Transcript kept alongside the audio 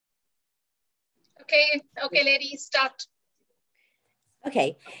Okay, ladies, start.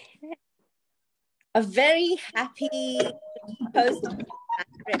 Okay. A very happy post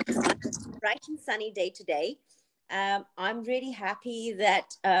bright and sunny day today. I'm really happy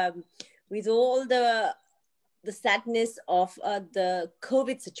that with all the sadness of the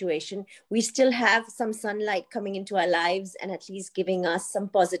COVID situation, we still have some sunlight coming into our lives and at least giving us some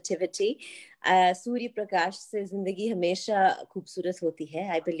positivity. Surya Prakash se zindagi hamesha khoobsurat hoti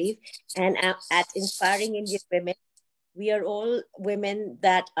hai, I believe. And at Inspiring Indian Women, we are all women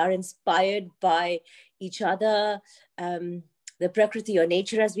that are inspired by each other, the prakriti or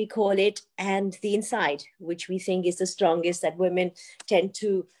nature as we call it, and the inside, which we think is the strongest, that women tend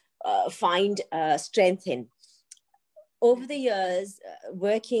to find strength in. Over the years,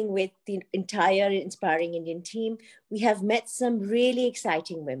 working with the entire Inspiring Indian team, we have met some really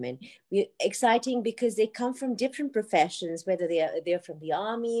exciting women. Exciting because they come from different professions, whether they're from the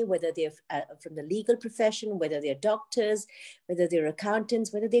army, whether they're from the legal profession, whether they're doctors, whether they're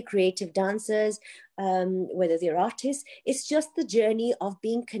accountants, whether they're creative dancers, whether they're artists. It's just the journey of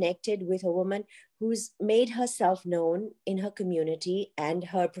being connected with a woman who's made herself known in her community and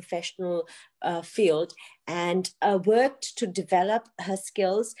her professional field, and worked to develop her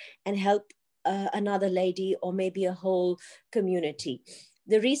skills and help another lady or maybe a whole community.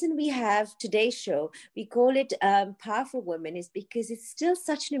 The reason we have today's show, we call it Powerful Women, is because it's still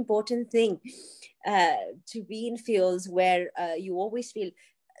such an important thing to be in fields where you always feel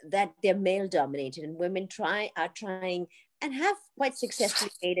that they're male dominated, and women are trying and have quite successfully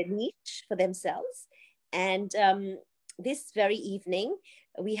made a niche for themselves. And this very evening,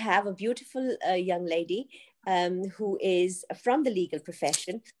 we have a beautiful young lady who is from the legal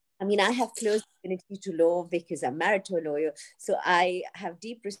profession. I mean, I have close affinity to law because I'm married to a lawyer. So I have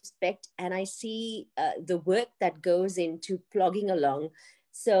deep respect, and I see the work that goes into plugging along.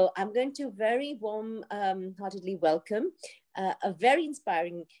 So I'm going to very warm-heartedly welcome a very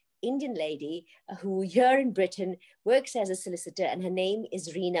inspiring Indian lady who here in Britain works as a solicitor, and her name is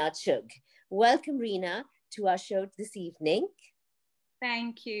Reema Chugh. Welcome, Reema, to our show this evening.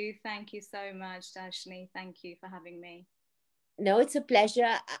 Thank you. Thank you so much, Darshini. Thank you for having me. No, it's a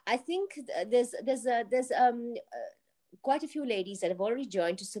pleasure. I think there's quite a few ladies that have already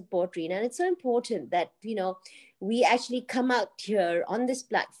joined to support Reema, and it's so important that, you know, we actually come out here on this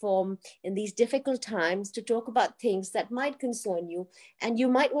platform in these difficult times to talk about things that might concern you and you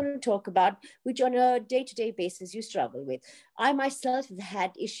might want to talk about, which on a day-to-day basis you struggle with. I myself have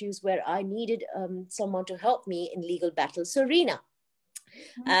had issues where I needed someone to help me in legal battles. So Reema,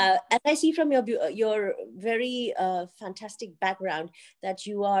 as I see from your very fantastic background that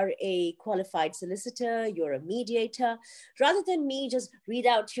you are a qualified solicitor, you're a mediator. Rather than me just read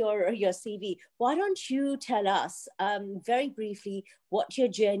out your CV, why don't you tell us very briefly what your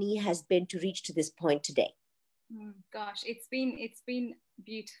journey has been to reach to this point today? Gosh, it's been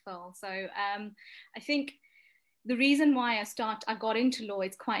beautiful. So I think the reason why I got into law,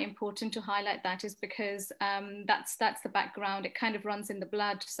 it's quite important to highlight that, is because that's the background. It kind of runs in the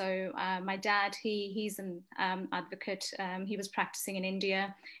blood. So my dad, he's an advocate. He was practicing in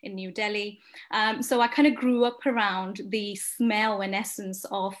India, in New Delhi. So I kind of grew up around the smell and essence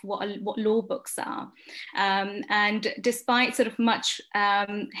of what law books are. And despite sort of much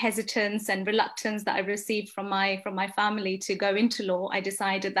hesitance and reluctance that I received from my family to go into law, I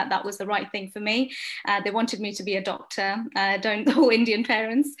decided that was the right thing for me. They wanted me to be a doctor, don't all Indian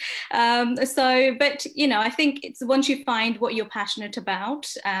parents. But you know, I think it's once you find what you're passionate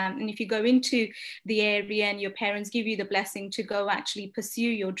about, and if you go into the area and your parents give you the blessing to go actually pursue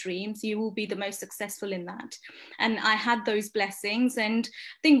your dreams, you will be the most successful in that. And I had those blessings, and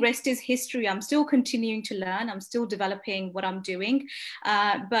I think rest is history. I'm still continuing to learn. I'm still developing what I'm doing.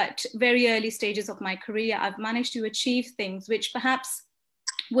 But very early stages of my career, I've managed to achieve things which perhaps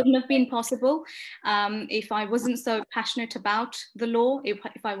wouldn't have been possible if I wasn't so passionate about the law,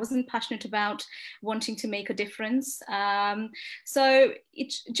 if I wasn't passionate about wanting to make a difference. So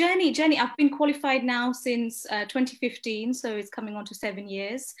it's journey. I've been qualified now since 2015, so it's coming on to 7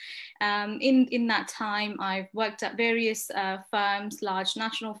 years. In that time, I've worked at various firms, large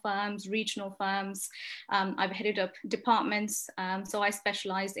national firms, regional firms. I've headed up departments, so I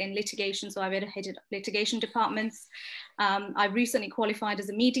specialize in litigation, so I've headed up litigation departments. I've recently qualified as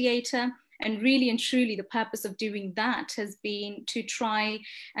a mediator, And really and truly, the purpose of doing that has been to try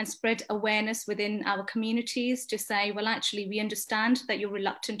and spread awareness within our communities, to say, well, actually, we understand that you're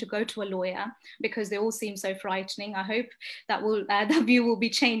reluctant to go to a lawyer because they all seem so frightening. I hope that that view will be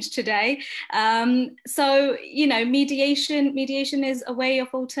changed today. So, you know, mediation is a way of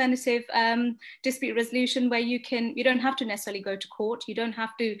alternative dispute resolution where you don't have to necessarily go to court. You don't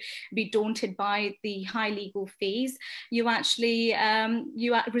have to be daunted by the high legal fees. You actually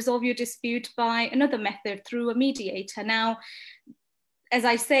resolve your dispute by another method, through a mediator. Now, as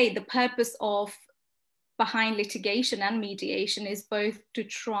I say, the purpose behind litigation and mediation is both to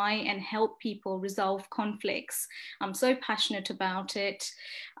try and help people resolve conflicts. I'm so passionate about it.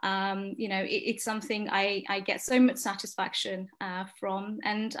 You know, it's something I get so much satisfaction from,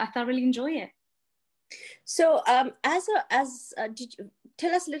 and I thoroughly enjoy it. So, did you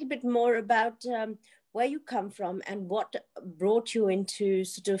tell us a little bit more about where you come from and what brought you into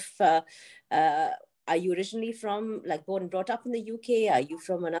sort of? Are you originally from, like, born and brought up in the UK? Are you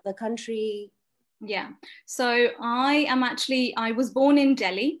from another country? Yeah, so I was born in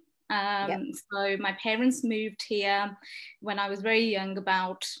Delhi. Yep. So my parents moved here when I was very young,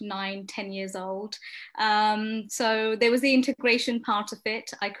 about 9-10 years old. So there was the integration part of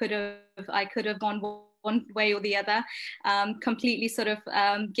it. I could have gone one way or the other, completely sort of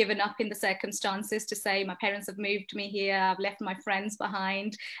given up in the circumstances to say, my parents have moved me here, I've left my friends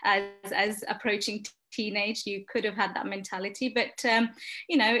behind. As approaching teenage, you could have had that mentality, but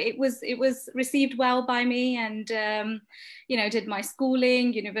you know, it was received well by me, and you know, did my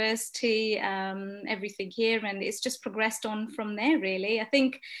schooling, university, everything here, and it's just progressed on from there, really. I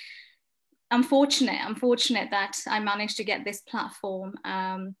think I'm fortunate that I managed to get this platform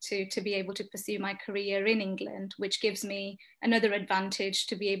to be able to pursue my career in England, which gives me another advantage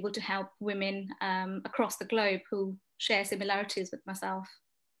to be able to help women across the globe who share similarities with myself.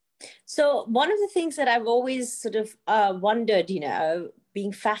 So one of the things that I've always sort of wondered, you know,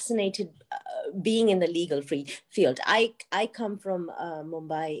 being fascinated, being in the legal field, I come from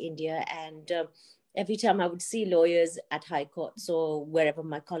Mumbai, India, and every time I would see lawyers at high courts or wherever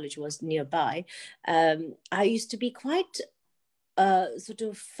my college was nearby, I used to be quite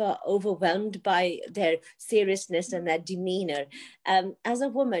overwhelmed by their seriousness and their demeanor. As a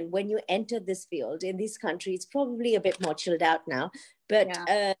woman, when you enter this field in this country, it's probably a bit more chilled out now, but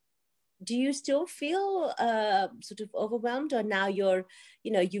yeah. Do you still feel sort of overwhelmed, or now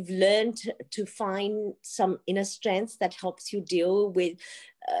you've learned to find some inner strength that helps you deal with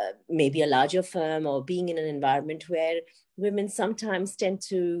maybe a larger firm, or being in an environment where women sometimes tend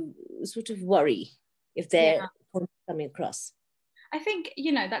to sort of worry if they're coming across? I think,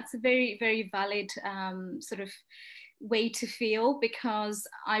 you know, that's a very, very valid sort of way to feel, because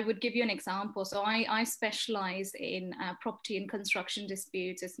I would give you an example. So I specialize in property and construction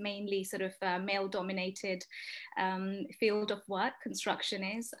disputes. It's mainly sort of male dominated field of work, construction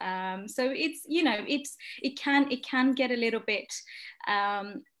is. So it's, you know, it can get a little bit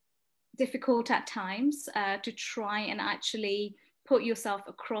difficult at times to try and actually put yourself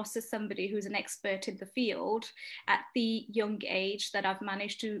across as somebody who's an expert in the field at the young age that I've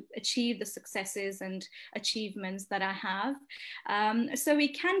managed to achieve the successes and achievements that I have. So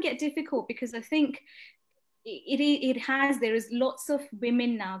it can get difficult, because I think there is lots of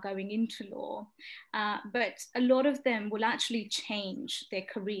women now going into law, but a lot of them will actually change their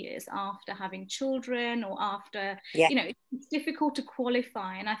careers after having children, or after, you know, it's difficult to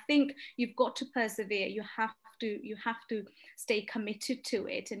qualify. And I think you've got to persevere. You have to stay committed to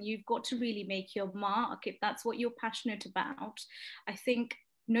it, and you've got to really make your mark if that's what you're passionate about. I think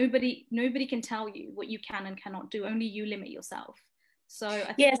nobody can tell you what you can and cannot do. Only you limit yourself. So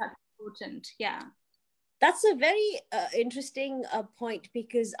I think that's important. Yeah. That's a very interesting point,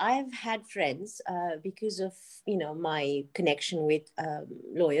 because I have had friends, because of, you know, my connection with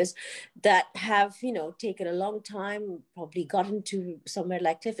lawyers, that have, you know, taken a long time, probably gotten to somewhere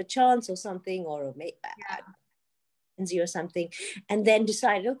like Clifford Chance or something, or or something, and then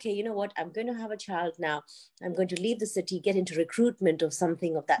decided, okay, you know what, I'm going to have a child now. I'm going to leave the city, get into recruitment or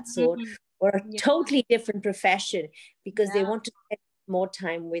something of that sort, or a totally different profession, because they want to spend more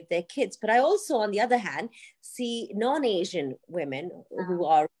time with their kids. But I also, on the other hand, see non-Asian women who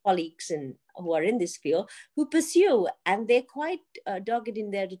are colleagues and who are in this field, who pursue, and they're quite dogged in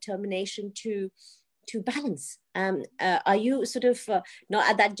their determination to balance. Are you sort of not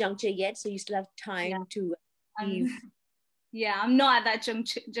at that juncture yet, so you still have time to yeah, I'm not at that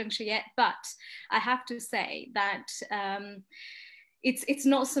juncture yet, but I have to say that it's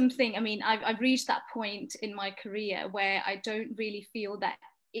not something, I mean, I've reached that point in my career where I don't really feel that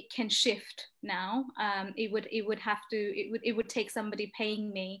it can shift now. It would take somebody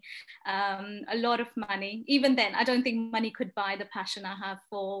paying me a lot of money. Even then, I don't think money could buy the passion I have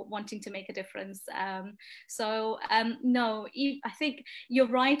for wanting to make a difference. No, I think you're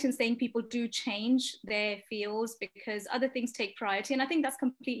right in saying people do change their fields because other things take priority, and I think that's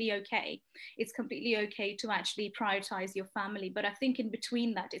completely okay. It's completely okay to actually prioritize your family, but I think in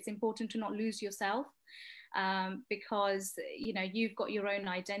between that, it's important to not lose yourself. Because you've got your own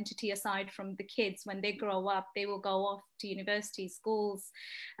identity aside from the kids. When they grow up, they will go off to university, schools.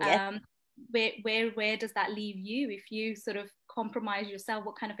 Yeah. Where does that leave you if you sort of compromise yourself?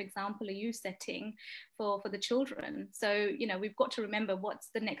 What kind of example are you setting for the children? So we've got to remember, what's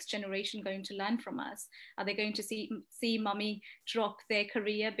the next generation going to learn from us? Are they going to see mummy drop their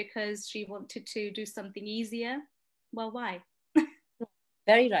career because she wanted to do something easier? Well, why?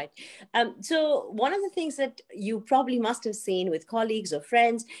 Very right. So one of the things that you probably must have seen with colleagues or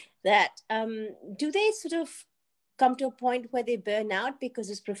friends, that do they sort of come to a point where they burn out because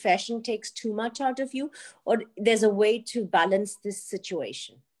this profession takes too much out of you, or there's a way to balance this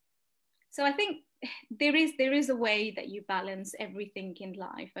situation? So I think there is a way that you balance everything in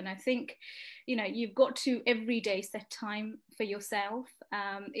life, and I think you've got to every day set time for yourself.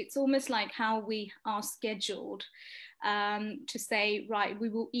 It's almost like how we are scheduled to say, right, we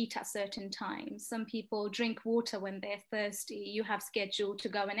will eat at certain times. Some people drink water when they're thirsty. You have scheduled to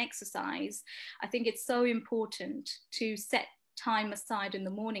go and exercise. I think it's so important to set time aside in the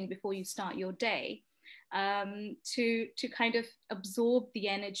morning before you start your day, to kind of absorb the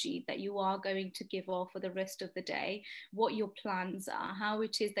energy that you are going to give off for the rest of the day, what your plans are, how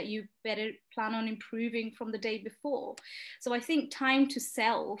it is that you better plan on improving from the day before. So I think time to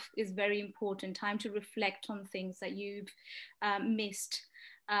self is very important, time to reflect on things that you've missed.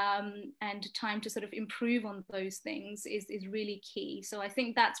 And time to sort of improve on those things is really key. So I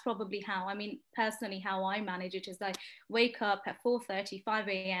think that's probably personally how I manage it is I wake up at 4:30, 5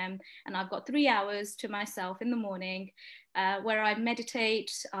 a.m. and I've got 3 hours to myself in the morning where I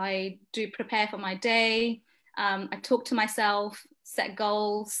meditate, I do prepare for my day, I talk to myself, set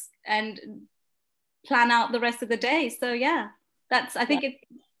goals and plan out the rest of the day. So yeah, I think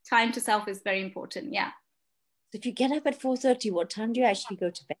time to self is very important. Yeah. If you get up at 4:30, what time do you actually go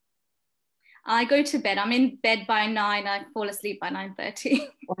to bed? I go to bed. I'm in bed by 9. I fall asleep by 9:30.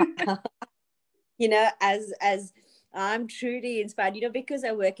 As I'm truly inspired, because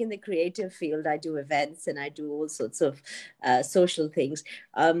I work in the creative field, I do events and I do all sorts of social things.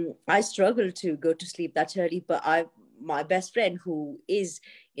 I struggle to go to sleep that early, but my best friend, who is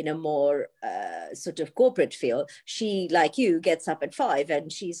in a more sort of corporate field, she, like you, gets up at 5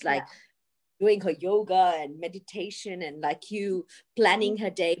 and she's like, doing her yoga and meditation and, like you, planning her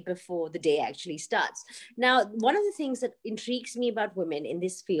day before the day actually starts. Now, one of the things that intrigues me about women in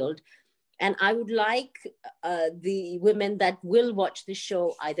this field, and I would like the women that will watch the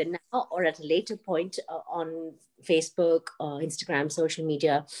show either now or at a later point on Facebook or Instagram, social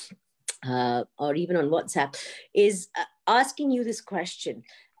media, or even on WhatsApp, is asking you this question.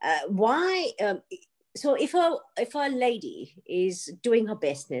 Why... So if a lady is doing her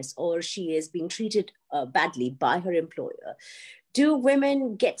business or she is being treated badly by her employer, do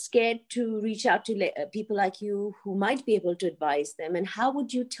women get scared to reach out to people like you who might be able to advise them? And how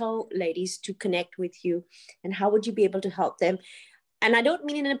would you tell ladies to connect with you? And how would you be able to help them? And I don't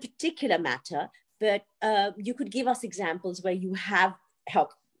mean in a particular matter, but you could give us examples where you have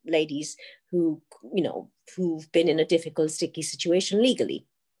helped ladies who've been in a difficult, sticky situation legally.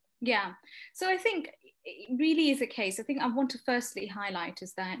 Yeah. So I think it really is a case. I think I want to firstly highlight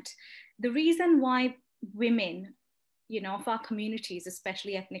is that the reason why women, of our communities,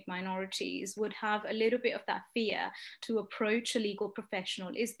 especially ethnic minorities, would have a little bit of that fear to approach a legal professional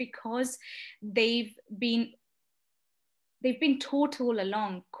is because they've been taught all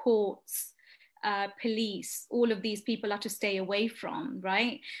along, courts, police, all of these people are to stay away from,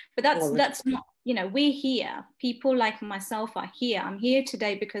 right? But that's not, we're here. People like myself are here. I'm here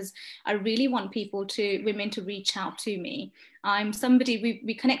today because I really want women to reach out to me. I'm somebody,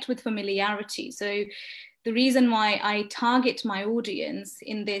 we connect with familiarity. So the reason why I target my audience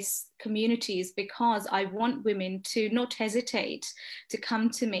in this community is because I want women to not hesitate to come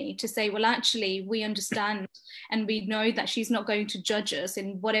to me to say, well, actually, we understand and we know that she's not going to judge us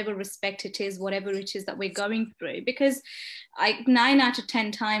in whatever respect it is, whatever it is that we're going through. Because 9 out of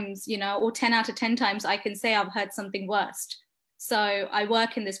 10 times, or 10 out of 10 times, I can say I've heard something worse. So I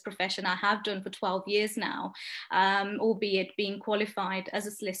work in this profession. I have done for 12 years now, albeit being qualified as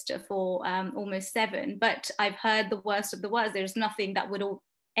a solicitor for almost 7. But I've heard the worst of the worst. There's nothing that would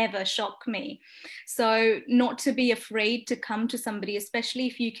ever shock me. So not to be afraid to come to somebody, especially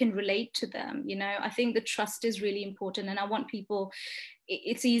if you can relate to them. You know, I think the trust is really important, and I want people,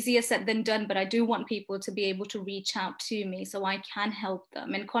 it's easier said than done, but I do want people to be able to reach out to me so I can help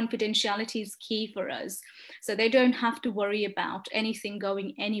them. And confidentiality is key for us. So they don't have to worry about anything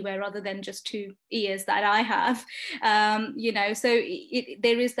going anywhere other than just 2 ears that I have. You know, so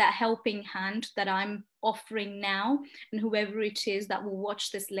there is that helping hand that I'm offering now, and whoever it is that will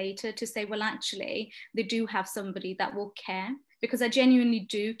watch this later, to say, well, actually, they do have somebody that will care. Because I genuinely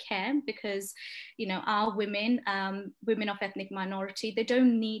do care, because, you know, our women, women of ethnic minority, they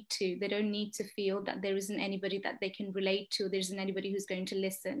don't need to feel that there isn't anybody that they can relate to. There isn't anybody who's going to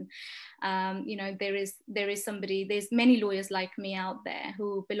listen. You know, there is somebody, there's many lawyers like me out there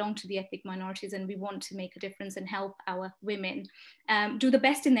who belong to the ethnic minorities, and we want to make a difference and help our women do the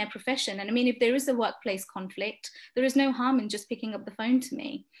best in their profession. And I mean, if there is a workplace conflict, there is no harm in just picking up the phone to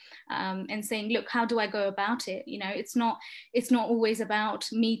me and saying, look, how do I go about it? You know, it's not always about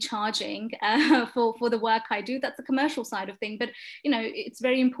me charging for the work I do. That's the commercial side of things. But, you know, it's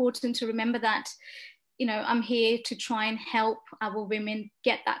very important to remember that, you know, I'm here to try and help our women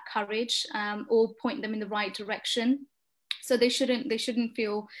get that courage, or point them in the right direction. So they shouldn't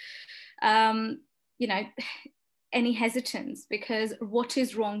feel, you know, any hesitance, because what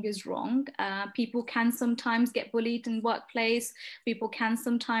is wrong is wrong. People can sometimes get bullied in workplace. People can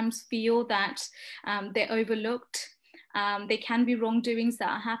sometimes feel that they're overlooked. There can be wrongdoings that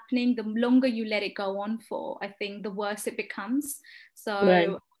are happening. The longer you let it go on for, I think the worse it becomes. So Right.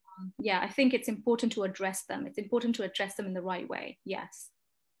 Yeah, I think it's important to address them. It's important to address them in the right way. Yes.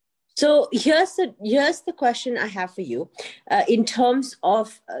 So here's the question I have for you, in terms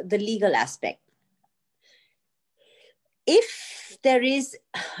of the legal aspect. If there is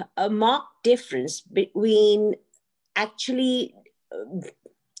a marked difference between actually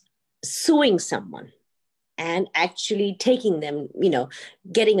suing someone and actually taking them, you know,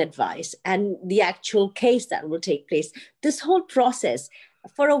 getting advice, and the actual case that will take place, this whole process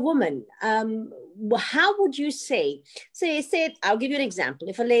for a woman, how would you say, I'll give you an example.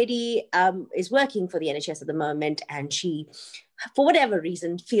 If a lady is working for the NHS at the moment, and she, for whatever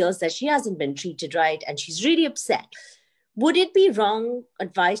reason, feels that she hasn't been treated right, and she's really upset, would it be wrong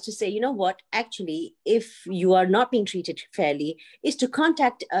advice to say, you know what, actually, if you are not being treated fairly, is to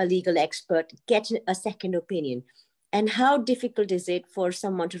contact a legal expert, get a second opinion? And how difficult is it for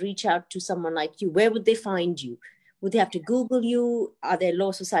someone to reach out to someone like you? Where would they find you? Would they have to Google you? Are there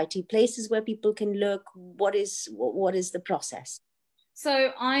law society places where people can look? What is the process?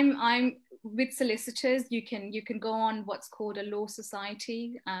 So I'm with solicitors. You can go on what's called a law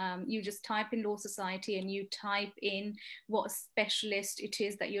society. You just type in law society, and you type in what specialist it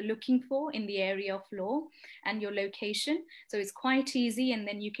is that you're looking for in the area of law and your location. So it's quite easy, and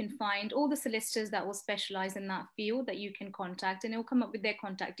then you can find all the solicitors that will specialize in that field that you can contact, and it will come up with their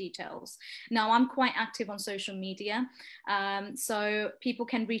contact details. Now, I'm quite active on social media, so people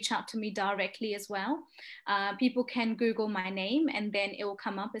can reach out to me directly as well. People can Google my name, and then it will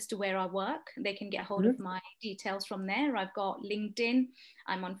come up as to where I work. They can get hold of my details from there. I've got LinkedIn,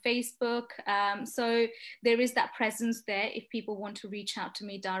 I'm on Facebook. So there is that presence there. If people want to reach out to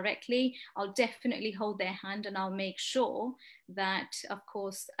me directly, I'll definitely hold their hand, and I'll make sure that, of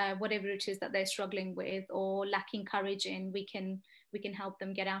course, whatever it is that they're struggling with or lacking courage in, we can help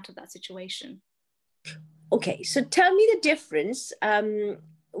them get out of that situation. Okay, so tell me the difference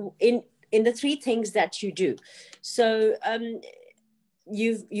in the three things that you do. So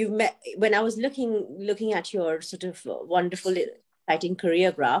you've met, when I was looking at your sort of wonderful, exciting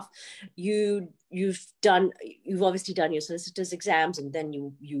career graph, you've obviously done your solicitor's exams, and then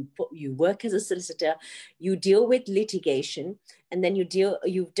you work as a solicitor, you deal with litigation, and then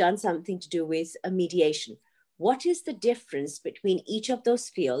you've done something to do with a mediation. What is the difference between each of those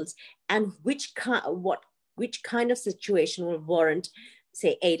fields, and which kind of situation will warrant,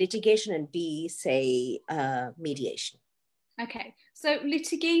 say, A, litigation, and B, say, mediation? Okay, so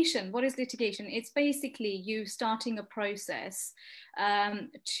litigation, what is litigation? It's basically you starting a process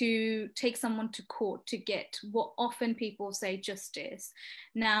to take someone to court to get what often people say justice.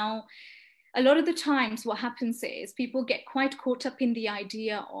 Now, a lot of the times what happens is people get quite caught up in the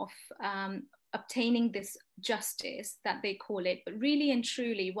idea of obtaining this justice that they call it, but really and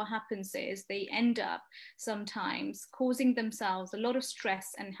truly what happens is they end up sometimes causing themselves a lot of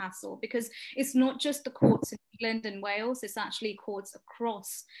stress and hassle, because it's not just the courts in England and Wales, it's actually courts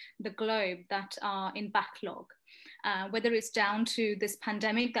across the globe that are in backlog. Whether it's down to this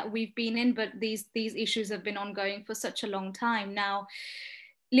pandemic that we've been in, but these issues have been ongoing for such a long time now.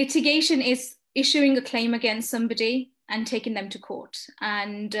 Litigation is issuing a claim against somebody. and taking them to court.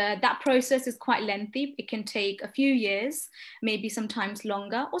 And that process is quite lengthy. It can take a few years, maybe sometimes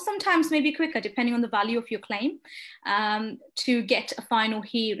longer, or sometimes maybe quicker, depending on the value of your claim, to get a final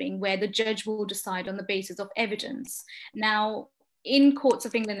hearing where the judge will decide on the basis of evidence. Now, in courts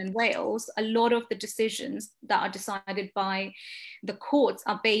of England and Wales, a lot of the decisions that are decided by the courts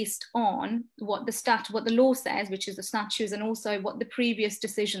are based on what the law says, which is the statutes, and also what the previous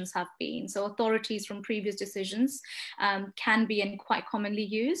decisions have been. So authorities from previous decisions can be and quite commonly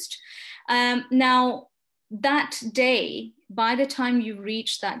used. Now, that day, by the time you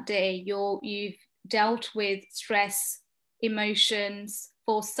reach that day, you've dealt with stress, emotions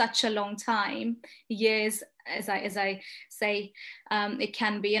for such a long time, years, as I say, it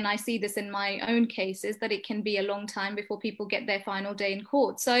can be, and I see this in my own cases, that it can be a long time before people get their final day in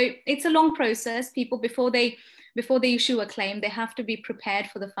court. So it's a long process. People, before they issue a claim, they have to be prepared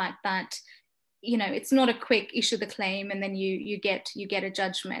for the fact that, you know, it's not a quick issue the claim and then you get a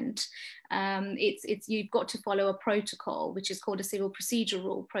judgment. It's you've got to follow a protocol, which is called a civil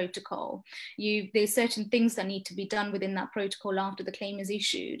procedural protocol. There's certain things that need to be done within that protocol after the claim is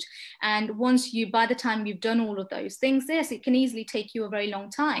issued. And by the time you've done all of those things, yes, it can easily take you a very long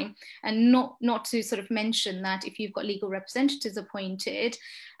time. And not to sort of mention that if you've got legal representatives appointed,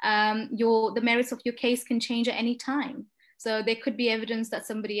 the merits of your case can change at any time. So there could be evidence that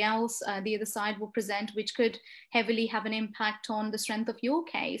somebody else, the other side, will present, which could heavily have an impact on the strength of your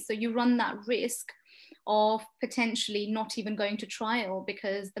case. So you run that risk of potentially not even going to trial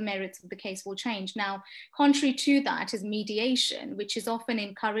because the merits of the case will change. Now, contrary to that is mediation, which is often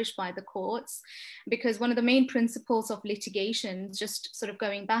encouraged by the courts, because one of the main principles of litigation, just sort of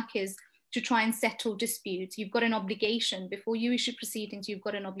going back, is to try and settle disputes. You've got an obligation, before you issue proceedings, you've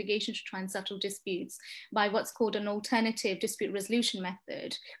got an obligation to try and settle disputes by what's called an alternative dispute resolution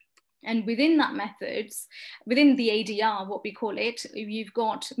method. And within that methods, within the ADR, what we call it, you've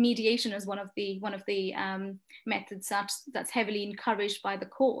got mediation as one of the methods that's heavily encouraged by the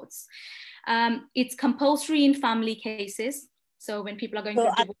courts. It's compulsory in family cases. So when people are going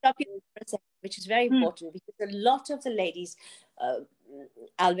to divorce, stop you for a second, which is very important, because a lot of the ladies,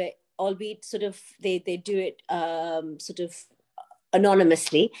 albeit sort of they do it sort of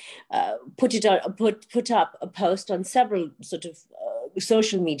anonymously, put up a post on several sort of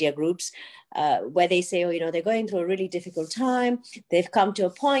social media groups where they say, oh, you know, they're going through a really difficult time. They've come to a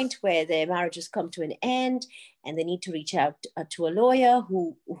point where their marriage has come to an end and they need to reach out to a lawyer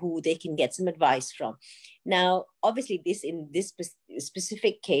who they can get some advice from. Now, obviously, in this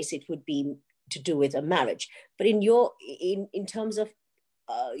specific case, it would be to do with a marriage. But in terms of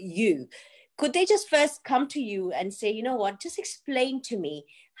could they just first come to you and say, you know what, just explain to me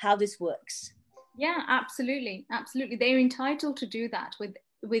how this works? Yeah, absolutely. They're entitled to do that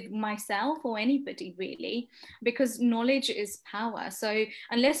with myself or anybody, really, because knowledge is power. So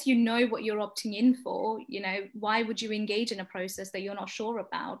unless you know what you're opting in for, you know, why would you engage in a process that you're not sure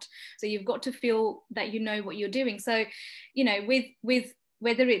about? So you've got to feel that you know what you're doing. So, you know, with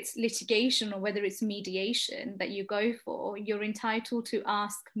whether it's litigation or whether it's mediation that you go for, you're entitled to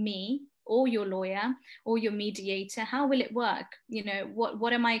ask me or your lawyer or your mediator, how will it work? You know,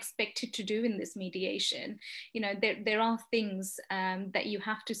 what am I expected to do in this mediation? You know, there are things that you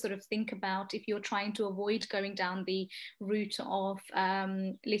have to sort of think about if you're trying to avoid going down the route of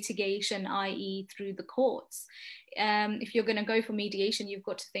litigation, i.e. through the courts. If you're going to go for mediation, you've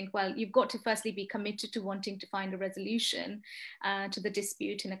got to think, well, you've got to firstly be committed to wanting to find a resolution to the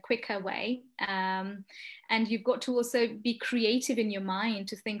dispute in a quicker way. And you've got to also be creative in your mind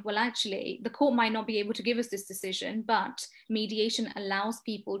to think, well, actually, the court might not be able to give us this decision, but mediation allows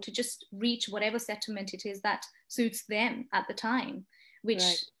people to just reach whatever settlement it is that suits them at the time, which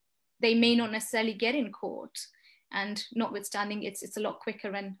they may not necessarily get in court. And notwithstanding, it's a lot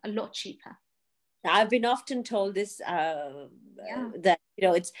quicker and a lot cheaper. I've been often told this, that, you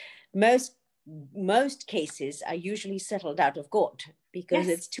know, it's most cases are usually settled out of court because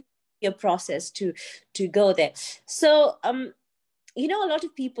it's too a process to go there. So, you know, a lot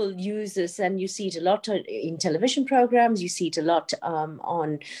of people use this, and you see it a lot in television programs. You see it a lot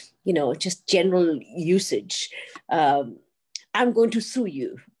on, you know, just general usage. I'm going to sue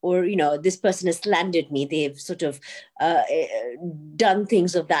you, or, you know, this person has slandered me. They've sort of done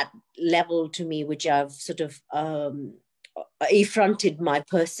things of that level to me, which I've sort of affronted my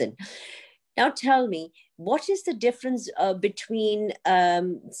person. Now tell me, what is the difference between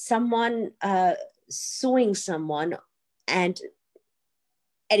someone suing someone and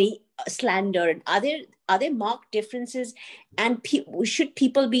any slander? And are there marked differences? And should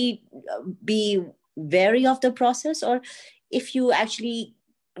people be wary of the process? Or if you actually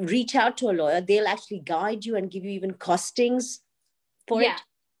reach out to a lawyer, they'll actually guide you and give you even costings for it?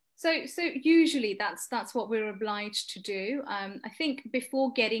 So usually that's what we're obliged to do. I think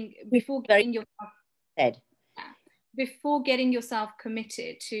before getting yourself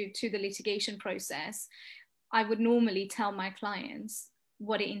committed to the litigation process, I would normally tell my clients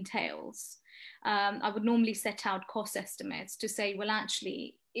what it entails. I would normally set out cost estimates to say, well,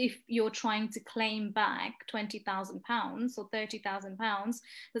 actually, if you're trying to claim back £20,000 or £30,000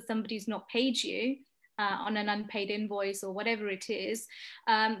 that somebody's not paid you, on an unpaid invoice or whatever it is,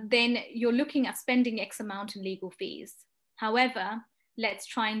 then you're looking at spending X amount in legal fees. However, let's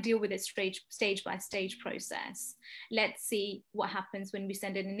try and deal with it stage by stage process. Let's see what happens when we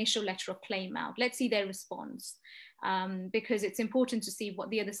send an initial letter of claim out. Let's see their response, because it's important to see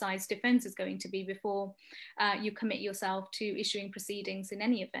what the other side's defense is going to be before you commit yourself to issuing proceedings in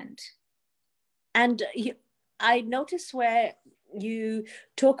any event. And I noticed where you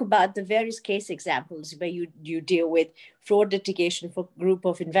talk about the various case examples where you deal with fraud litigation for a group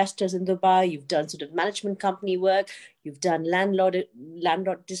of investors in Dubai. You've done sort of management company work. You've done landlord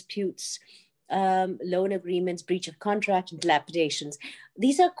disputes, loan agreements, breach of contract, and dilapidations.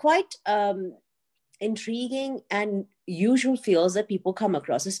 These are quite intriguing and usual fields that people come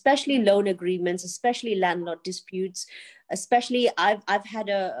across, especially loan agreements, especially landlord disputes. Especially, I've had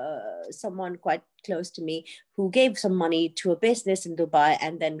someone quite close to me who gave some money to a business in Dubai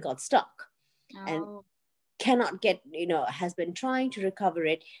and then got stuck, and cannot get, has been trying to recover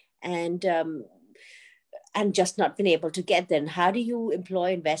it, and just not been able to get there. And how do you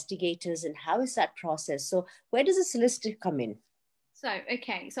employ investigators, and how is that process? So where does a solicitor come in? So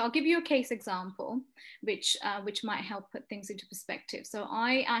I'll give you a case example, which might help put things into perspective. So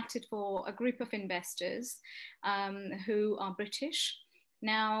I acted for a group of investors who are British.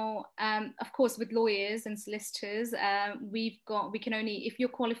 Now, of course, with lawyers and solicitors, we can only, if you're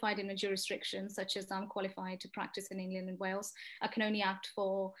qualified in a jurisdiction, such as I'm qualified to practice in England and Wales, I can only act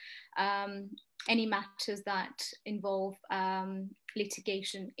for any matters that involve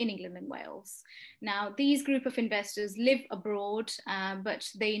litigation in England and Wales. Now, these group of investors live abroad, but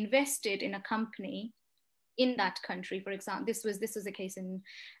they invested in a company in that country. For example, this was a case in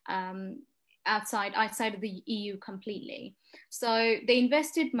outside of the EU completely. So they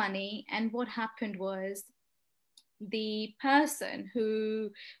invested money, and what happened was the person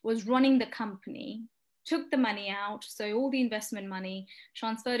who was running the company took the money out, so all the investment money,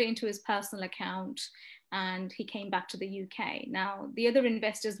 transferred it into his personal account, and he came back to the UK. Now, the other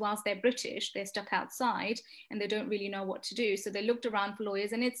investors, whilst they're British, they're stuck outside and they don't really know what to do. So they looked around for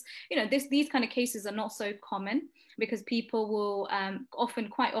lawyers, and it's, these kind of cases are not so common because people will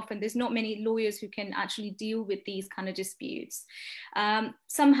quite often, there's not many lawyers who can actually deal with these kind of disputes.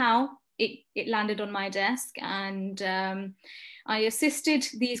 Somehow it landed on my desk, and I assisted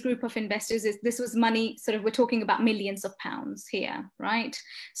these group of investors. This was money, sort of, we're talking about millions of pounds here, right?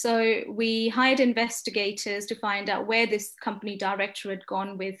 So we hired investigators to find out where this company director had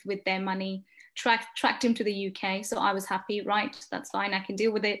gone with their money, tracked him to the UK. So I was happy, right? That's fine, I can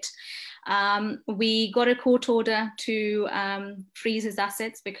deal with it. We got a court order to freeze his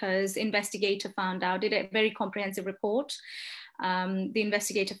assets because investigator found out, did a very comprehensive report. The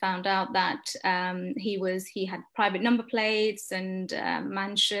investigator found out that he had private number plates and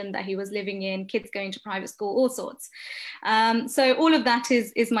mansion that he was living in, kids going to private school, all sorts. So all of that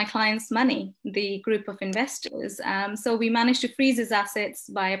is my client's money, the group of investors. So we managed to freeze his assets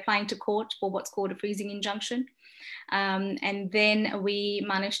by applying to court for what's called a freezing injunction. And then we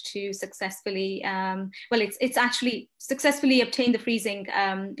managed to successfully, it's actually successfully obtained the freezing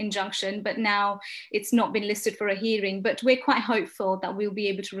injunction, but now it's not been listed for a hearing. But we're quite hopeful that we'll be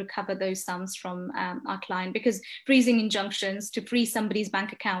able to recover those sums from our client, because freezing injunctions, to freeze somebody's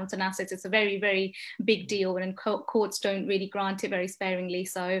bank accounts and assets, it's a very, very big deal, and courts don't really grant it very sparingly.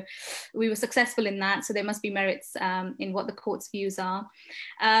 So we were successful in that. So there must be merits in what the court's views are.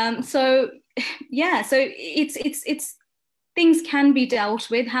 So it's things can be dealt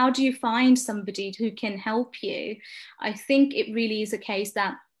with. How do you find somebody who can help you? I think it really is a case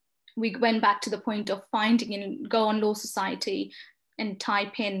that we went back to the point of finding, and go on Law Society and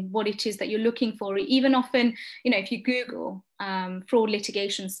type in what it is that you're looking for. Even often, if you Google fraud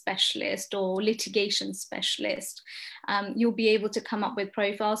litigation specialist or litigation specialist, you'll be able to come up with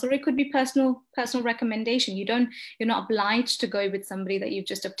profiles, or it could be personal recommendation. You're not obliged to go with somebody that you've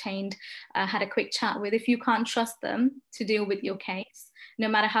just obtained, had a quick chat with. If you can't trust them to deal with your case, no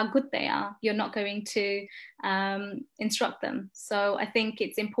matter how good they are, you're not going to instruct them. So I think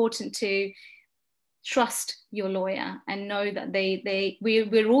it's important to trust your lawyer and know that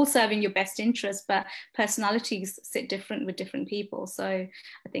we're all serving your best interest, but personalities sit different with different people. So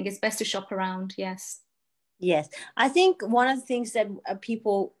I think it's best to shop around. Yes. Yes. I think one of the things that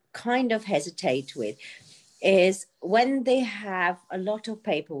people kind of hesitate with is when they have a lot of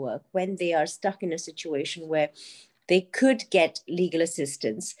paperwork, when they are stuck in a situation where they could get legal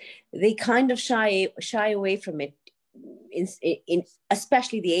assistance, they kind of shy away from it. In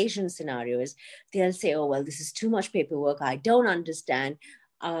especially the Asian scenarios, they'll say, oh, well, this is too much paperwork, I don't understand.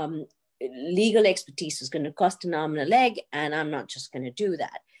 Legal expertise is going to cost an arm and a leg, and I'm not just going to do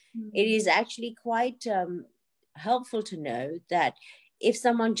that. Mm-hmm. It is actually quite helpful to know that if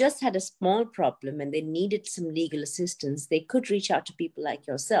someone just had a small problem and they needed some legal assistance, they could reach out to people like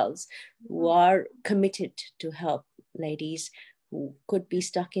yourselves who are committed to help ladies who could be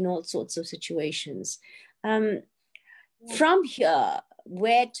stuck in all sorts of situations. From here,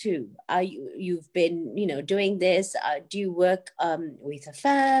 where to? You've been, doing this? Do you work with a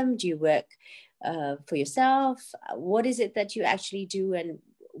firm? Do you work for yourself? What is it that you actually do? And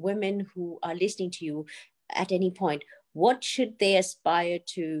women who are listening to you at any point, what should they aspire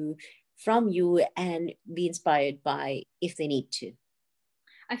to from you and be inspired by if they need to?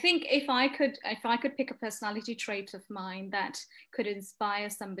 I think if I could pick a personality trait of mine that could inspire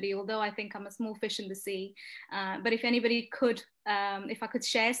somebody, although I think I'm a small fish in the sea, but if anybody could, if I could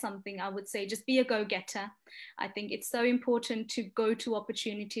share something, I would say just be a go-getter. I think it's so important to go to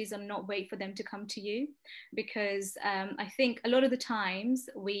opportunities and not wait for them to come to you, because I think a lot of the times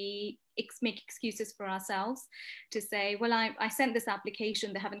we make excuses for ourselves to say, well, I sent this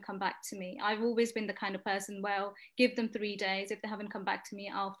application, they haven't come back to me. I've always been the kind of person, well, give them 3 days. If they haven't come back to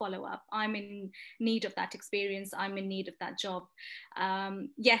me, I'll follow up. I'm in need of that experience. I'm in need of that job.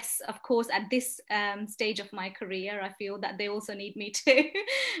 Yes, of course, at this stage of my career, I feel that they also need me too.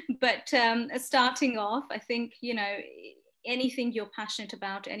 But starting off, I think, anything you're passionate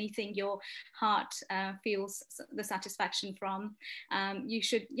about, anything your heart feels the satisfaction from, you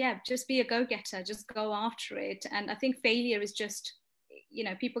should, just be a go-getter, just go after it. And I think failure is just,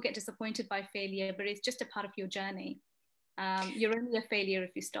 people get disappointed by failure, but it's just a part of your journey. You're only a failure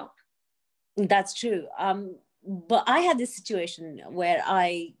if you stop. That's true. But I had this situation where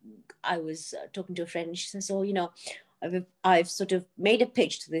I was talking to a friend, and she says, oh, I've sort of made a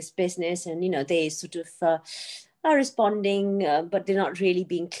pitch to this business, and, they sort of are responding, but they're not really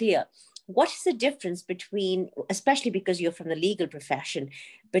being clear. What is the difference between, especially because you're from the legal profession,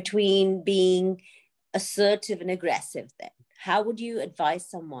 between being assertive and aggressive then? How would you advise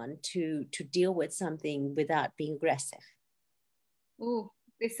someone to deal with something without being aggressive? Oh,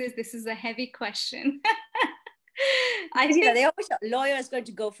 this is a heavy question. They always say lawyer is going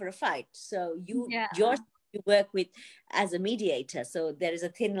to go for a fight. So you work with as a mediator. So there is a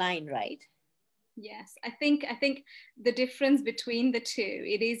thin line, right? Yes, I think the difference between the two,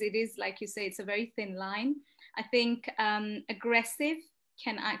 it is like you say, it's a very thin line. I think aggressive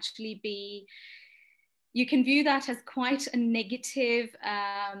can actually be, you can view that as quite a negative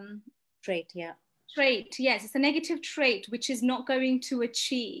trait. Yeah. Trait, yes, it's a negative trait which is not going to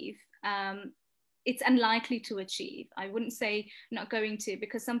achieve. It's unlikely to achieve. I wouldn't say not going to,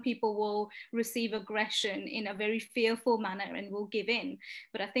 because some people will receive aggression in a very fearful manner and will give in.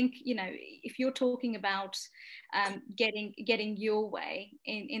 But I think, if you're talking about getting your way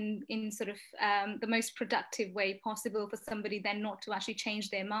in sort of the most productive way possible for somebody then not to actually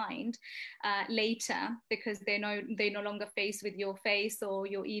change their mind later because they're no longer faced with your face or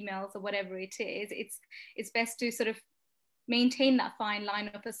your emails or whatever it is, it's best to sort of maintain that fine line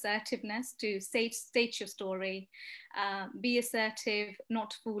of assertiveness, to state your story, be assertive,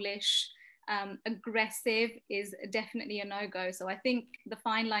 not foolish. Aggressive is definitely a no-go. So I think the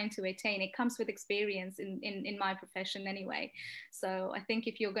fine line to attain, it comes with experience in my profession anyway. So I think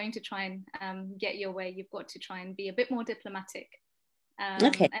if you're going to try and get your way, you've got to try and be a bit more diplomatic.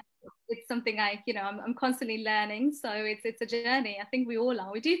 Okay. And it's something I'm constantly learning. So it's a journey. I think we all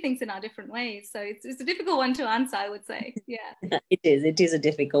are. We do things in our different ways. So it's a difficult one to answer, I would say. Yeah. It is a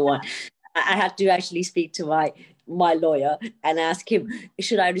difficult one. I had to actually speak to my lawyer and ask him,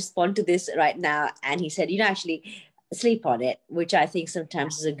 should I respond to this right now? And he said, actually sleep on it, which I think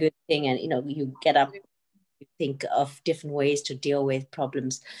sometimes is a good thing. And, you get up, you think of different ways to deal with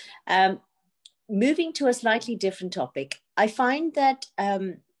problems. Moving to a slightly different topic, I find that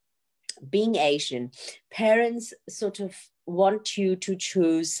being Asian, parents sort of want you to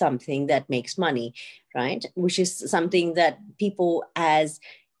choose something that makes money, right? Which is something that people as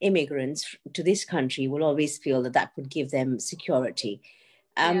immigrants to this country will always feel that would give them security.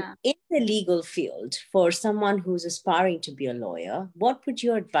 In the legal field, for someone who's aspiring to be a lawyer, what would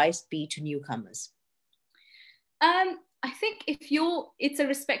your advice be to newcomers? I think it's a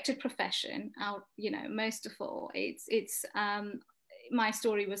respected profession out, most of all, it's my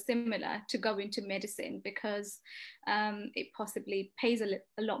story was similar to go into medicine because it possibly pays a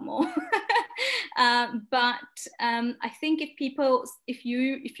lot more. But I think if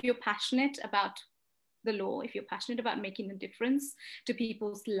you're passionate about the law, if you're passionate about making a difference to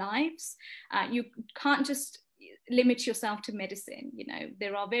people's lives, you can't just limit yourself to medicine.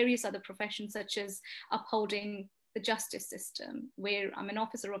 There are various other professions such as upholding the justice system, where I'm an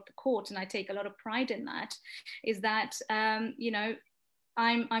officer of the court, and I take a lot of pride in that, is that,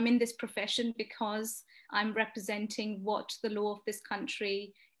 I'm in this profession because I'm representing what the law of this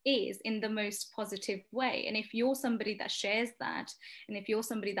country is in the most positive way. And if you're somebody that shares that, and if you're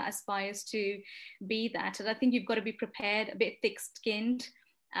somebody that aspires to be that, and I think you've got to be prepared, a bit thick-skinned,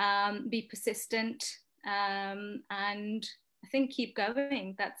 be persistent, and I think keep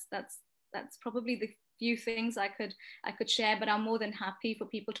going. That's probably the few things I could share, but I'm more than happy for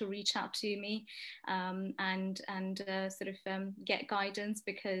people to reach out to me and get guidance,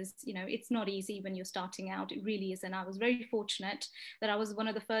 because it's not easy when you're starting out. It really isn't. I was very fortunate that I was one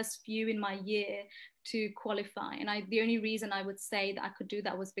of the first few in my year to qualify, and the only reason I would say that I could do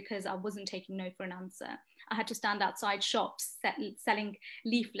that was because I wasn't taking no for an answer. I had to stand outside shops selling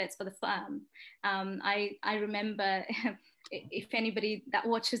leaflets for the firm. I remember if anybody that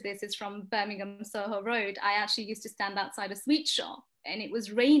watches this is from Birmingham Soho Road, I actually used to stand outside a sweet shop, and it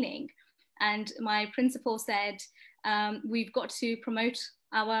was raining, and my principal said, we've got to promote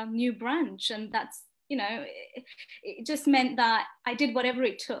our new branch. And that's, it just meant that I did whatever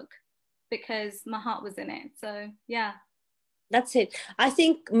it took because my heart was in it. So yeah. That's it. I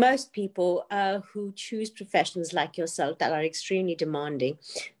think most people who choose professions like yourself that are extremely demanding,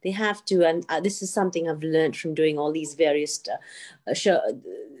 they have to, and this is something I've learned from doing all these various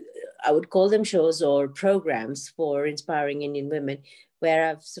I would call them shows or programs for inspiring Indian women, where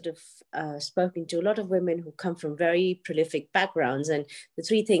I've sort of spoken to a lot of women who come from very prolific backgrounds. And the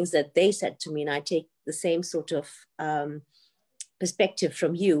three things that they said to me, and I take the same sort of perspective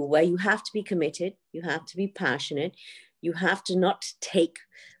from you, where you have to be committed, you have to be passionate, you have to not take,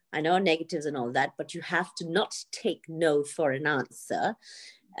 I know negatives and all that, but you have to not take no for an answer.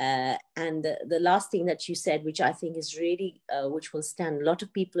 And the last thing that you said, which I think is really, which will stand a lot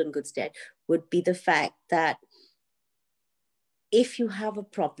of people in good stead, would be the fact that if you have a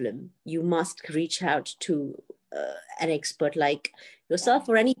problem, you must reach out to an expert like yourself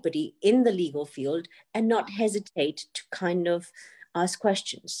or anybody in the legal field, and not hesitate to kind of ask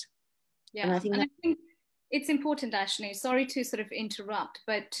questions. Yeah, and I think it's important, Darshini. Sorry to sort of interrupt,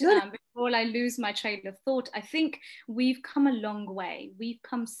 but before I lose my train of thought, I think we've come a long way. We've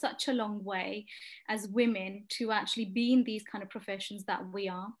come such a long way as women to actually be in these kind of professions that we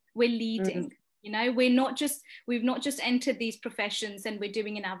are. We're leading. We've not just entered these professions and we're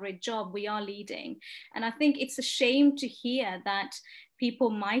doing an average job. We are leading. And I think it's a shame to hear that people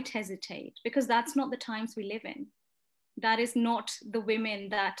might hesitate, because that's not the times we live in. That is not the women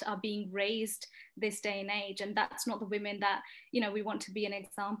that are being raised this day and age. And that's not the women that, we want to be an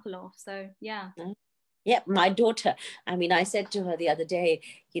example of. So, yeah. Yeah, my daughter, I said to her the other day,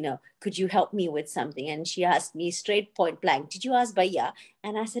 could you help me with something? And she asked me straight point blank, did you ask Bhaiya?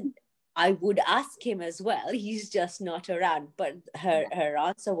 And I said, I would ask him as well. He's just not around. But her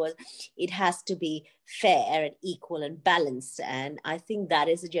answer was, it has to be fair and equal and balanced. And I think that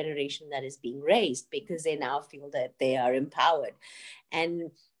is a generation that is being raised, because they now feel that they are empowered.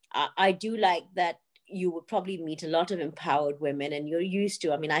 And I do like that you would probably meet a lot of empowered women, and you're used to,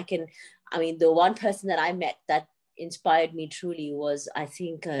 the one person that I met that inspired me truly was, I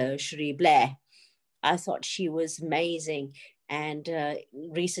think, Cherie Blair. I thought she was amazing. And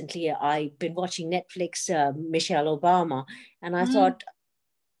recently I've been watching Netflix, Michelle Obama. And I thought,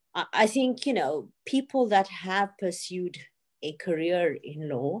 I think, people that have pursued a career in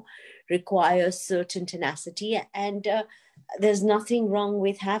law require certain tenacity. And there's nothing wrong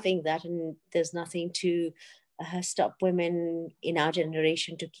with having that. And there's nothing to stop women in our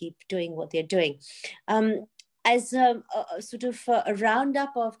generation to keep doing what they're doing. As a sort of a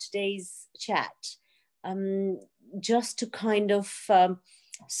roundup of today's chat, just to kind of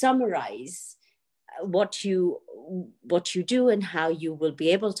summarize what you do and how you will be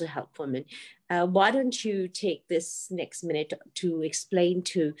able to help women, why don't you take this next minute to explain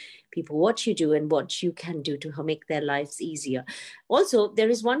to people what you do and what you can do to make their lives easier. Also, there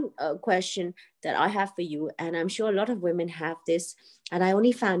is one question that I have for you, and I'm sure a lot of women have this, and I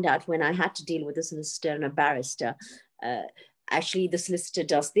only found out when I had to deal with a solicitor and a barrister. Actually, the solicitor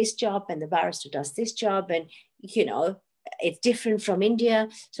does this job and the barrister does this job, and it's different from India.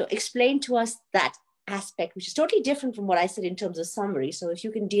 So explain to us that aspect, which is totally different from what I said in terms of summary. So if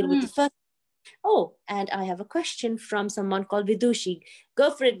you can deal with the first. Oh, and I have a question from someone called Vidushi. Go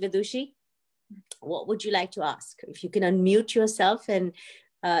for it, Vidushi. What would you like to ask? If you can unmute yourself. And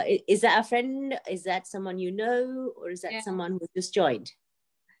is that a friend? Is that someone you know? Or is that someone who just joined?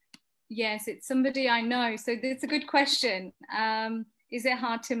 Yes, it's somebody I know. So it's a good question. Is it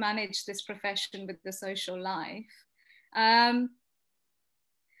hard to manage this profession with the social life?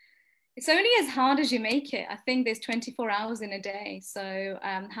 It's only as hard as you make it. I think there's 24 hours in a day. So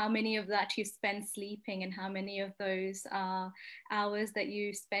how many of that you spend sleeping, and how many of those are hours that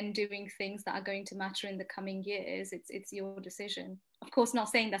you spend doing things that are going to matter in the coming years? It's your decision. Of course, not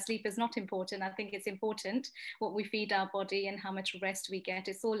saying that sleep is not important. I think it's important what we feed our body and how much rest we get.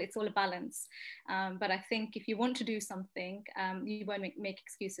 It's all a balance. But I think if you want to do something, you won't make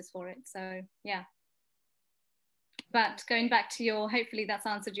excuses for it. So yeah. But going back to hopefully that's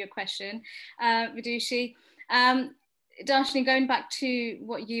answered your question, Vidushi. Darshini, going back to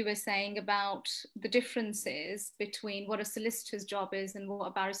what you were saying about the differences between what a solicitor's job is and what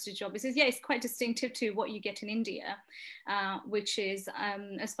a barrister's job is yeah, it's quite distinctive to what you get in India, which is,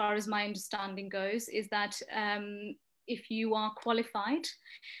 as far as my understanding goes, is that if you are qualified,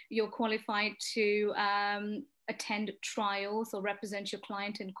 you're qualified to attend trials or represent your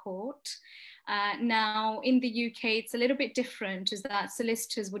client in court. Now, in the UK, it's a little bit different, is that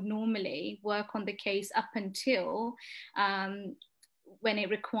solicitors would normally work on the case up until when it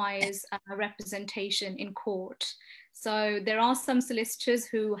requires a representation in court. So there are some solicitors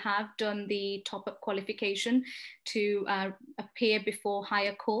who have done the top-up qualification to appear before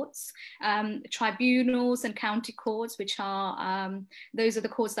higher courts, tribunals and county courts, which are, those are the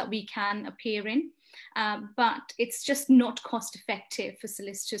courts that we can appear in. But it's just not cost effective for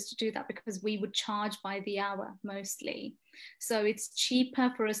solicitors to do that, because we would charge by the hour mostly. So it's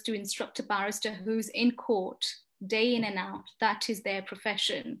cheaper for us to instruct a barrister who's in court day in and out. That is their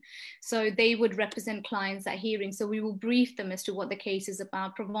profession. So they would represent clients at hearing. So we will brief them as to what the case is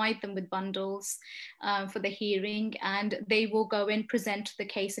about, provide them with bundles for the hearing, and they will go and present the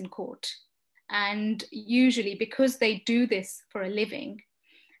case in court. And usually, because they do this for a living,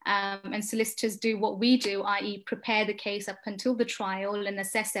 and solicitors do what we do, i.e. prepare the case up until the trial and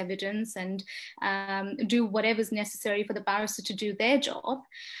assess evidence and do whatever's necessary for the barrister to do their job,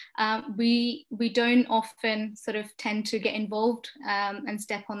 we don't often sort of tend to get involved and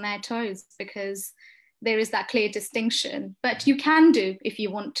step on their toes, because there is that clear distinction. But you can do if you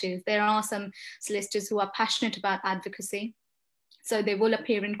want to. There are some solicitors who are passionate about advocacy, so they will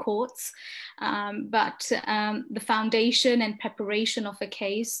appear in courts, but the foundation and preparation of a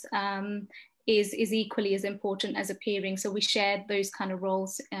case is equally as important as appearing. So we share those kind of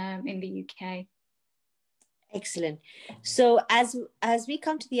roles in the UK. Excellent. So as we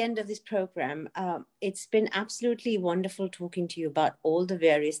come to the end of this program, it's been absolutely wonderful talking to you about all the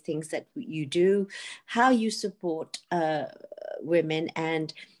various things that you do, how you support women,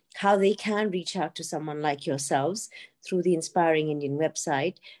 and how they can reach out to someone like yourselves through the Inspiring Indian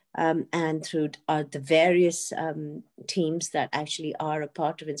website, and through the various teams that actually are a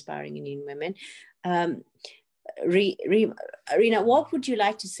part of Inspiring Indian Women. Reema, what would you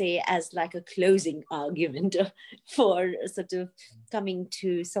like to say as like a closing argument for sort of coming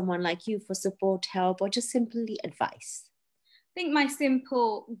to someone like you for support, help, or just simply advice? I think my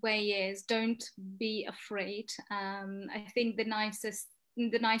simple way is, don't be afraid. I think the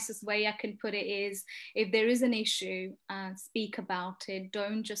nicest way I can put it is, if there is an issue, speak about it.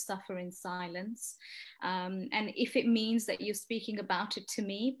 Don't just suffer in silence. And if it means that you're speaking about it to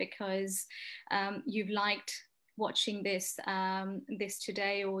me because you've liked watching this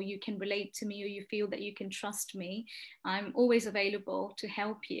today, or you can relate to me, or you feel that you can trust me, I'm always available to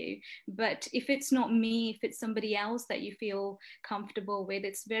help you. But if it's not me, if it's somebody else that you feel comfortable with,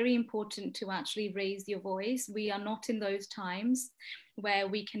 it's very important to actually raise your voice. We are not in those times where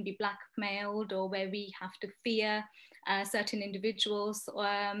we can be blackmailed, or where we have to fear certain individuals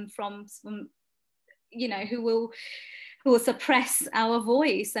from who will suppress our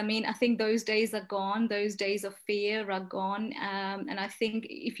voice. I mean, I think those days are gone. Those days of fear are gone. And I think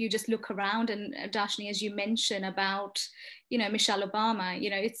if you just look around, and Darshini, as you mentioned about, Michelle Obama,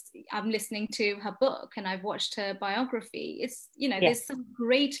 I'm listening to her book and I've watched her biography. It's, there's some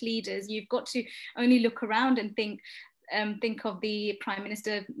great leaders. You've got to only look around and think of the Prime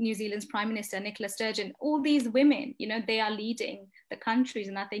Minister, New Zealand's Prime Minister, Nicola Sturgeon. All these women, they are leading the countries,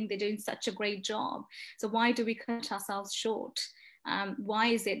 and I think they're doing such a great job. So why do we cut ourselves short? Why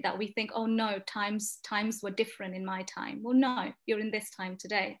is it that we think, oh no, times were different in my time? Well, no, you're in this time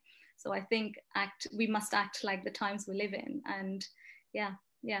today. So I think we must act like the times we live in. And yeah.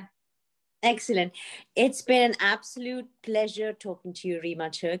 Excellent. It's been an absolute pleasure talking to you,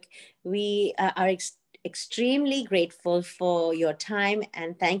 Reema Chugh. We are extremely grateful for your time,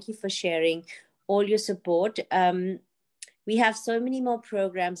 and thank you for sharing all your support. We have so many more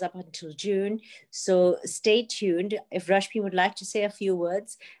programs up until June, so stay tuned. If Rashmi would like to say a few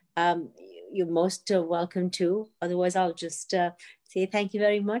words, you're most welcome to. Otherwise, I'll just say thank you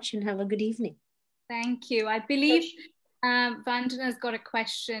very much and have a good evening. Thank you. I believe Vandana's got a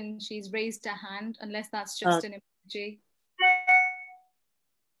question. She's raised her hand, unless that's just an emoji.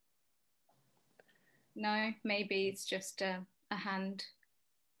 No, maybe it's just a hand.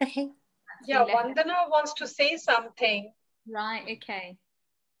 Okay. Yeah, Vandana wants to say something. Right, okay.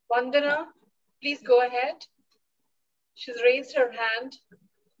 Vandana, please go ahead. She's raised her hand.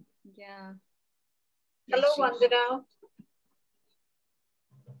 Yeah. Hello, Vandana.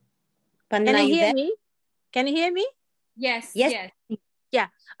 Vandana, can you hear me? Can you hear me? Yes. Yeah.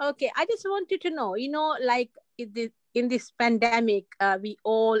 Okay. I just wanted to know, like in this pandemic, we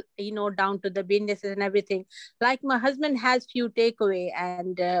all, down to the businesses and everything. Like my husband has few takeaway,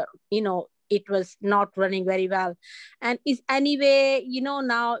 and it was not running very well. And is any way,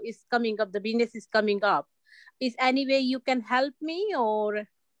 now is coming up, the business is coming up. Is any way you can help me, or?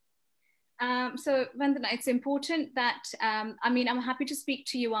 So Vandana, it's important that, I'm happy to speak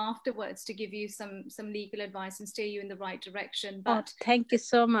to you afterwards to give you some legal advice and steer you in the right direction. But thank you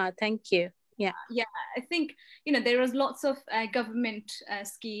so much. Thank you. Yeah. I think, there is lots of government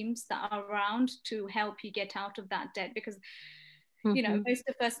schemes that are around to help you get out of that debt, because most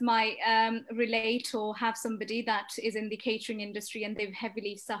of us might relate or have somebody that is in the catering industry and they've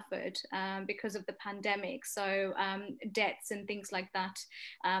heavily suffered because of the pandemic. So debts and things like that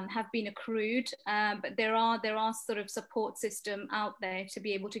have been accrued, but there are sort of support system out there to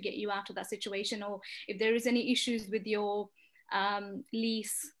be able to get you out of that situation. Or if there is any issues with your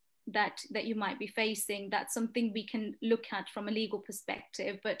lease that you might be facing, that's something we can look at from a legal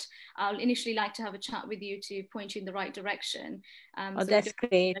perspective. But I'll initially like to have a chat with you to point you in the right direction. So that's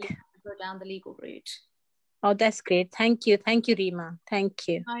great. Go down the legal route. Oh, that's great. Thank you, Reema. Thank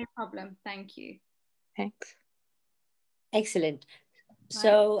you. No problem. Thank you. Thanks. Excellent.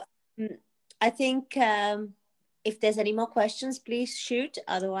 So I think if there's any more questions, please shoot.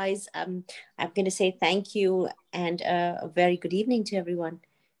 Otherwise, I'm going to say thank you and a very good evening to everyone.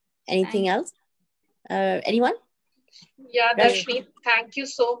 Anything else? Anyone? Yeah, Darshini, thank you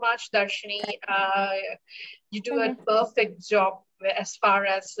so much, Darshini. You do a perfect job as far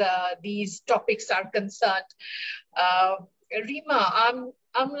as these topics are concerned. Reema,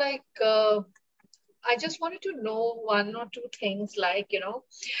 I'm like, I just wanted to know one or two things, like,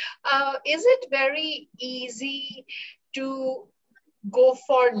 is it very easy to go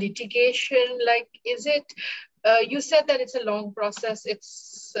for litigation? Like, is it, you said that it's a long process.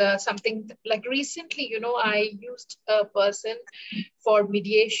 It's something like recently, I used a person for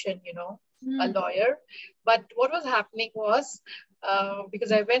mediation, a lawyer. But what was happening was,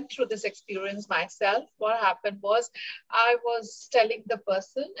 because I went through this experience myself, what happened was I was telling the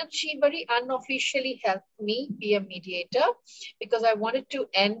person, and she very unofficially helped me be a mediator because I wanted to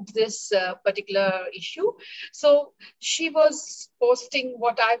end this particular issue. So she was posting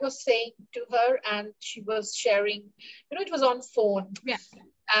what I was saying to her, and she was sharing, it was on phone. Yeah.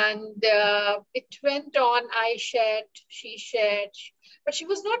 And it went on, I shared, she shared, but she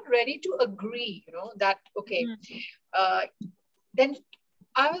was not ready to agree, that, okay. Then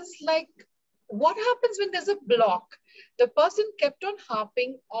I was like, what happens when there's a block? The person kept on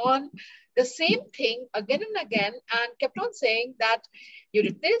harping on the same thing again and again and kept on saying that you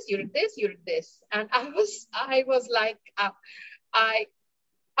did this, you did this, you did this. And I was like, I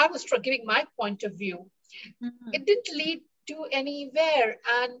was giving my point of view. It didn't lead to anywhere.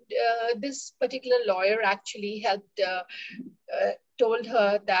 And this particular lawyer actually helped, told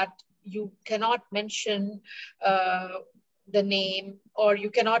her that you cannot mention the name, or you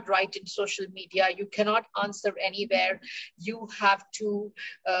cannot write in social media, you cannot answer anywhere. You have to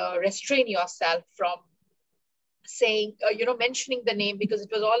restrain yourself from saying, mentioning the name, because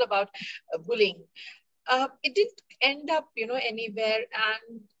it was all about bullying. It didn't end up, anywhere,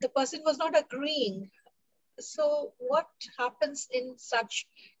 and the person was not agreeing. So what happens in such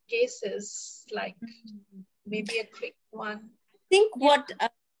cases? Like maybe a quick one. I think what,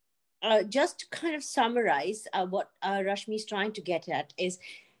 just to kind of summarize what Rashmi is trying to get at is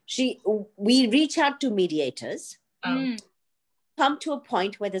we reach out to mediators, come to a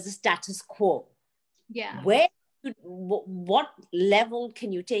point where there's a status quo. Yeah. What level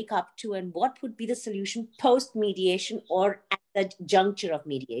can you take up to, and what would be the solution post mediation or at the juncture of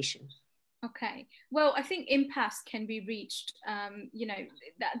mediation? Okay. Well, I think impasse can be reached.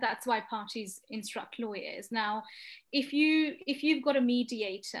 That's why parties instruct lawyers. Now, if you've got a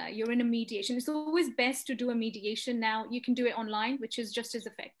mediator, you're in a mediation. It's always best to do a mediation. Now, you can do it online, which is just as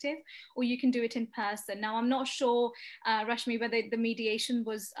effective, or you can do it in person. Now, I'm not sure, Rashmi, whether the mediation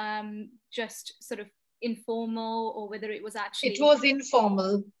was just sort of informal or whether it was actually. It was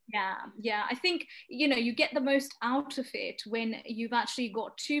informal. Yeah. I think, you get the most out of it when you've actually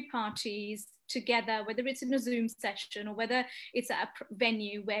got two parties together, whether it's in a Zoom session or whether it's at a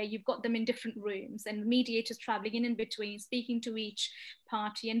venue where you've got them in different rooms and mediators traveling in between, speaking to each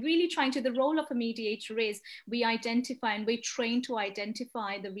party and really trying to, the role of a mediator is we identify and we train to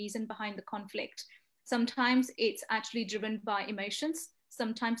identify the reason behind the conflict. Sometimes it's actually driven by emotions.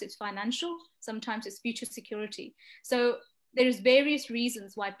 Sometimes it's financial, sometimes it's future security. So there's various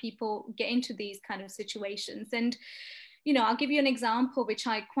reasons why people get into these kind of situations. And, I'll give you an example, which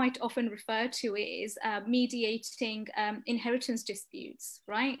I quite often refer to is mediating inheritance disputes,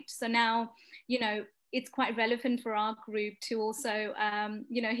 right? So now, it's quite relevant for our group to also,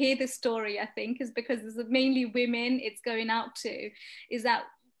 hear this story, I think, is because there's mainly women it's going out to, is that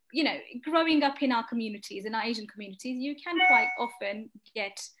growing up in our communities, in our Asian communities, you can quite often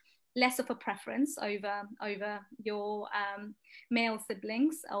get less of a preference over your male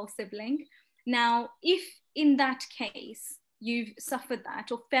siblings or sibling. Now, if in that case you've suffered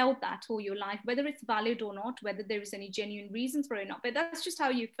that or felt that all your life, whether it's valid or not, whether there is any genuine reasons for it or not, but that's just how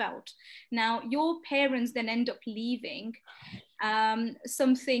you felt. Now, your parents then end up leaving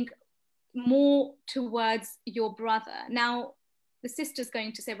something more towards your brother. Now, the sister's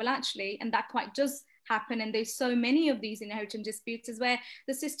going to say, well, actually, and that quite does happen, and there's so many of these inheritance disputes is where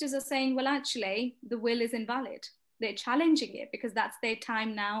the sisters are saying, well, actually, the will is invalid. They're challenging it because that's their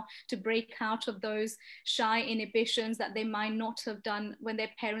time now to break out of those shy inhibitions that they might not have done when their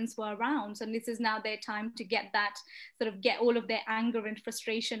parents were around. And this is now their time to get all of their anger and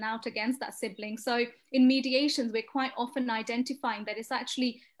frustration out against that sibling. So in mediations, we're quite often identifying that it's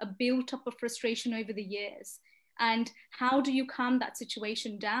actually a built up of frustration over the years. And how do you calm that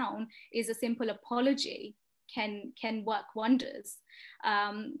situation down is a simple apology can work wonders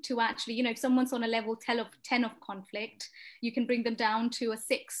to actually, if someone's on a level 10 of conflict, you can bring them down to a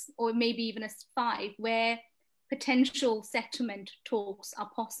 6 or maybe even a 5 where potential settlement talks are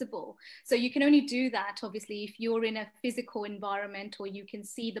possible. So you can only do that, obviously, if you're in a physical environment or you can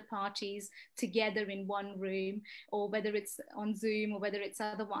see the parties together in one room, or whether it's on Zoom or whether it's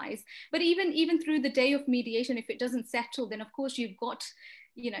otherwise. But even through the day of mediation, if it doesn't settle, then of course you've got,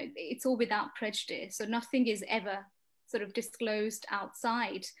 it's all without prejudice. So nothing is ever sort of disclosed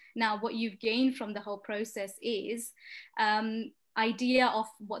outside. Now, what you've gained from the whole process is idea of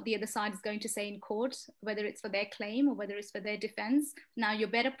what the other side is going to say in court, whether it's for their claim or whether it's for their defense. Now you're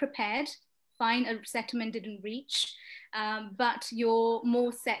better prepared. Fine, a settlement didn't reach, but you're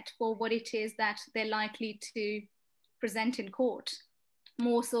more set for what it is that they're likely to present in court,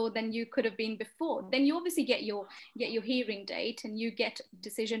 more so than you could have been before. Then you obviously get your hearing date and you get a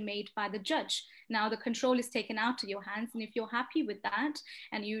decision made by the judge. Now the control is taken out of your hands, and if you're happy with that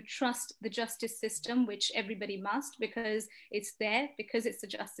and you trust the justice system, which everybody must, because it's there, because it's the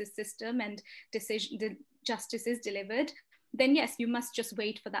justice system and the justice is delivered, then yes, you must just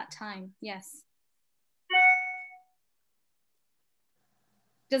wait for that time. Yes.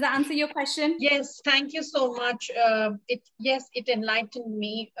 Does that answer your question? Yes, thank you so much. It enlightened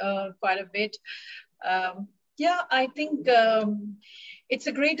me quite a bit. I think it's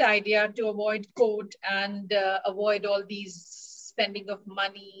a great idea to avoid court and avoid all these spending of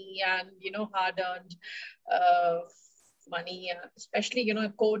money and, hard-earned money, especially,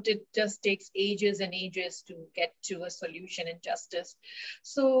 court, it just takes ages and ages to get to a solution in justice.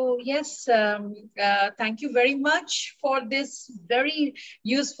 So yes, thank you very much for this very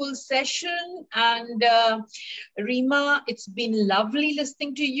useful session. And Reema, it's been lovely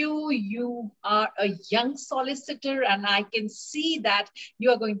listening to you. You are a young solicitor, and I can see that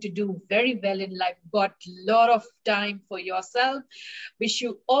you are going to do very well in life. Got a lot of time for yourself. Wish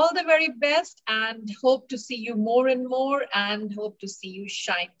you all the very best and hope to see you more and more, and hope to see you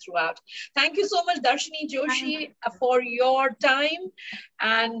shine throughout. Thank you so much, Darshini Joshi, for your time.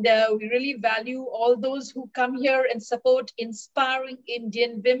 And we really value all those who come here and support inspiring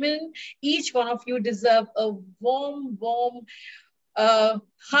Indian women. Each one of you deserve a warm hug,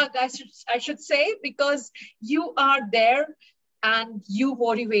 I should say, because you are there and you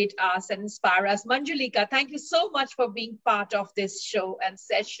motivate us and inspire us. Manjulika, thank you so much for being part of this show and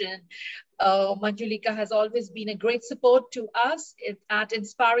session. Manjulika has always been a great support to us at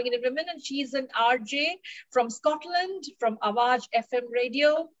Inspiring Indian Women, and she's an RJ from Scotland, from Awaj FM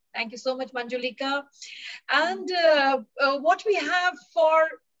radio. Thank you so much, Manjulika. And what we have for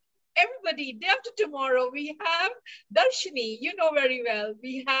everybody, day after tomorrow, we have Darshini, you know very well.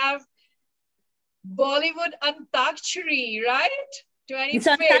 We have Bollywood Antakshari, right?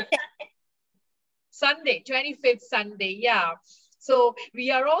 25th. Sunday, 25th Sunday, yeah. So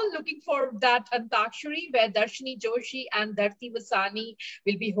we are all looking for that Antakshari where Darshini Joshi and Dharti Vasani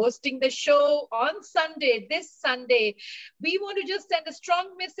will be hosting the show on Sunday, this Sunday. We want to just send a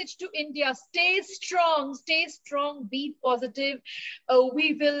strong message to India. Stay strong, be positive.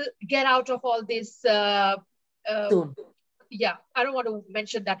 We will get out of all this Soon. Yeah, I don't want to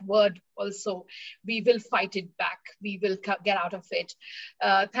mention that word also. We will fight it back. We will get out of it.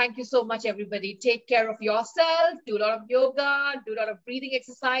 Thank you so much, everybody. Take care of yourself. Do a lot of yoga, do a lot of breathing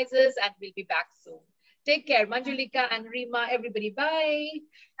exercises, and we'll be back soon. Take care, Manjulika and Reema, everybody. Bye.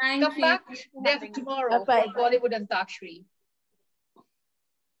 Come back there tomorrow for Bollywood Antakshari.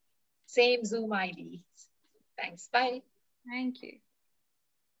 Same Zoom ID. Thanks. Bye. Thank you.